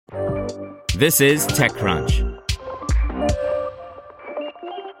This is TechCrunch.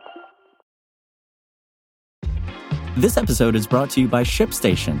 This episode is brought to you by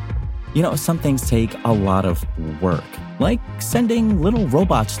ShipStation. You know, some things take a lot of work, like sending little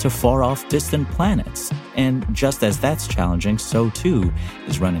robots to far-off distant planets. And just as that's challenging, so too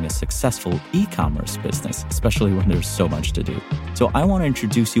is running a successful e-commerce business, especially when there's so much to do. So I want to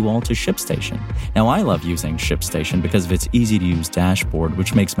introduce you all to ShipStation. Now, I love using ShipStation because of its easy-to-use dashboard,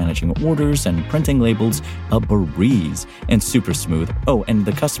 which makes managing orders and printing labels a breeze and super smooth. Oh, and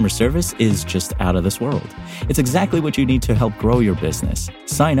the customer service is just out of this world. It's exactly what you need to help grow your business.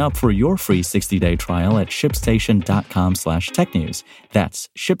 Sign up for your free 60-day trial at shipstation.com/technews. That's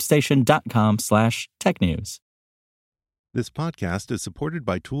shipstation.com/technews. This podcast is supported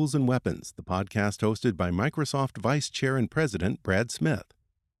by Tools and Weapons, the podcast hosted by Microsoft Vice Chair and President Brad Smith.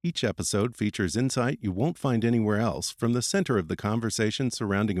 Each episode features insight you won't find anywhere else from the center of the conversation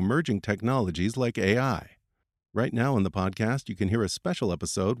surrounding emerging technologies like AI. Right now in the podcast, you can hear a special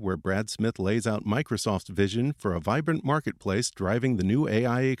episode where Brad Smith lays out Microsoft's vision for a vibrant marketplace driving the new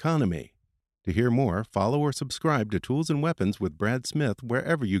AI economy. To hear more, follow or subscribe to Tools and Weapons with Brad Smith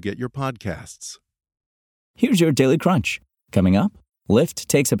wherever you get your podcasts. Here's your Daily Crunch. Coming up, Lyft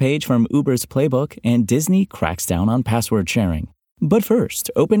takes a page from Uber's playbook and Disney cracks down on password sharing. But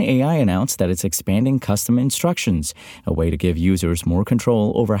first, OpenAI announced that it's expanding custom instructions, a way to give users more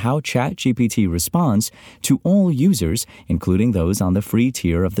control over how ChatGPT responds to all users, including those on the free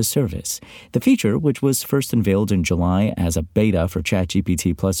tier of the service. The feature, which was first unveiled in July as a beta for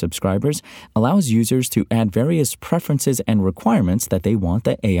ChatGPT Plus subscribers, allows users to add various preferences and requirements that they want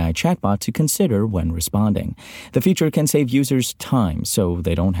the AI chatbot to consider when responding. The feature can save users time, so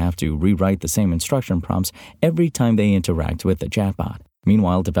they don't have to rewrite the same instruction prompts every time they interact with the chatbot.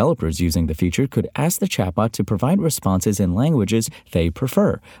 Meanwhile, developers using the feature could ask the chatbot to provide responses in languages they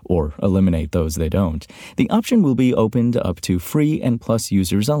prefer, or eliminate those they don't. The option will be opened up to free and Plus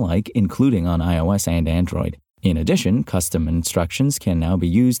users alike, including on iOS and Android. In addition, custom instructions can now be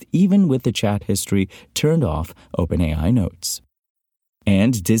used even with the chat history turned off, OpenAI notes.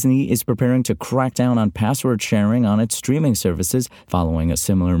 And Disney is preparing to crack down on password sharing on its streaming services following a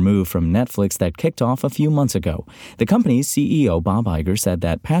similar move from Netflix that kicked off a few months ago. The company's CEO, Bob Iger, said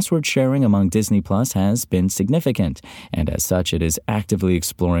that password sharing among Disney Plus has been significant, and as such, it is actively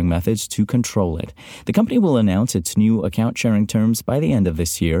exploring methods to control it. The company will announce its new account sharing terms by the end of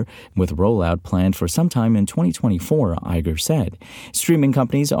this year, with rollout planned for sometime in 2024, Iger said. Streaming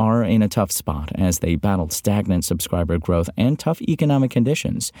companies are in a tough spot as they battle stagnant subscriber growth and tough economic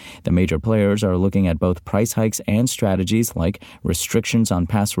conditions. The major players are looking at both price hikes and strategies like restrictions on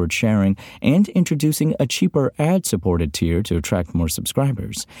password sharing and introducing a cheaper ad-supported tier to attract more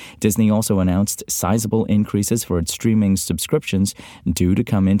subscribers. Disney also announced sizable increases for its streaming subscriptions due to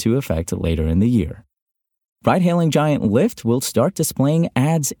come into effect later in the year. Ride-hailing giant Lyft will start displaying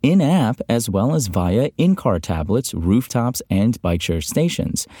ads in-app as well as via in-car tablets, rooftops, and bike-share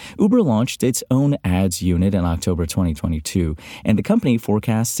stations. Uber launched its own ads unit in October 2022, and the company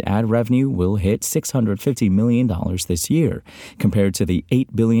forecasts ad revenue will hit $650 million this year. Compared to the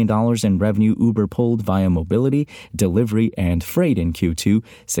 $8 billion in revenue Uber pulled via mobility, delivery, and freight in Q2,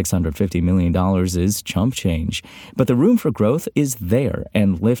 $650 million is chump change. But the room for growth is there,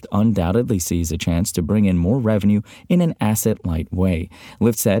 and Lyft undoubtedly sees a chance to bring in more revenue in an asset-light way.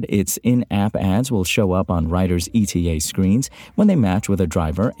 Lyft said its in-app ads will show up on riders' ETA screens when they match with a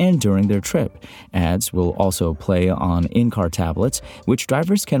driver and during their trip. Ads will also play on in-car tablets, which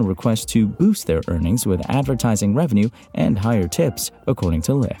drivers can request to boost their earnings with advertising revenue and higher tips, according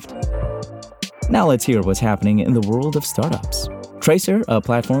to Lyft. Now let's hear what's happening in the world of startups. Tracer, a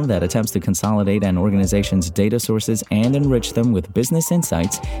platform that attempts to consolidate an organization's data sources and enrich them with business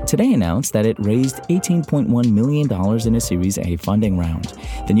insights, today announced that it raised $18.1 million in a Series A funding round.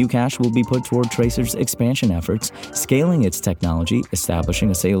 The new cash will be put toward Tracer's expansion efforts, scaling its technology, establishing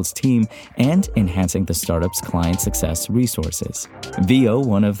a sales team, and enhancing the startup's client success resources. Veo,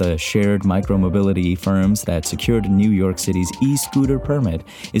 one of the shared micromobility firms that secured New York City's e-scooter permit,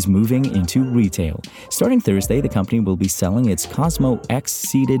 is moving into retail. Starting Thursday, the company will be selling its Cosmo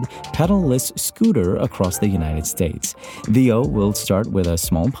X-seated pedal-less scooter across the United States. Veo will start with a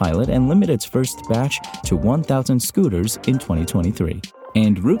small pilot and limit its first batch to 1,000 scooters in 2023.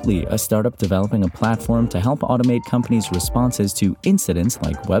 And Rootly, a startup developing a platform to help automate companies' responses to incidents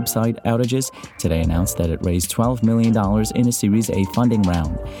like website outages, today announced that it raised $12 million in a Series A funding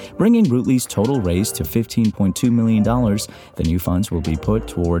round, bringing Rootly's total raise to $15.2 million. The new funds will be put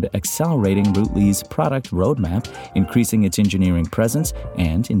toward accelerating Rootly's product roadmap, increasing its engineering presence,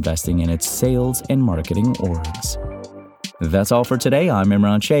 and investing in its sales and marketing orgs. That's all for today. I'm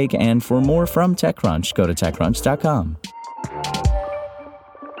Imran Sheikh, and for more from TechCrunch, go to TechCrunch.com.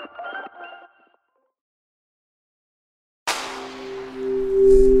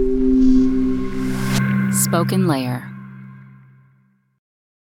 Spoken Layer.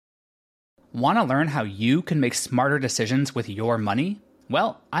 Want to learn how you can make smarter decisions with your money?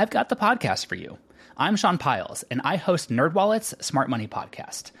 Well, I've got the podcast for you. I'm Sean Piles, and I host NerdWallet's Smart Money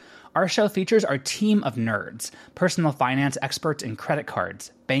Podcast. Our show features our team of nerds, personal finance experts in credit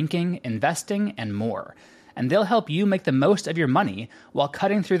cards, banking, investing, and more. And they'll help you make the most of your money while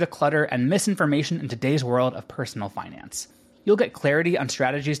cutting through the clutter and misinformation in today's world of personal finance. You'll get clarity on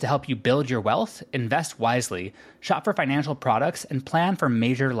strategies to help you build your wealth, invest wisely, shop for financial products, and plan for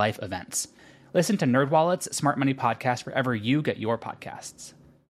major life events. Listen to NerdWallet's Smart Money Podcast wherever you get your podcasts.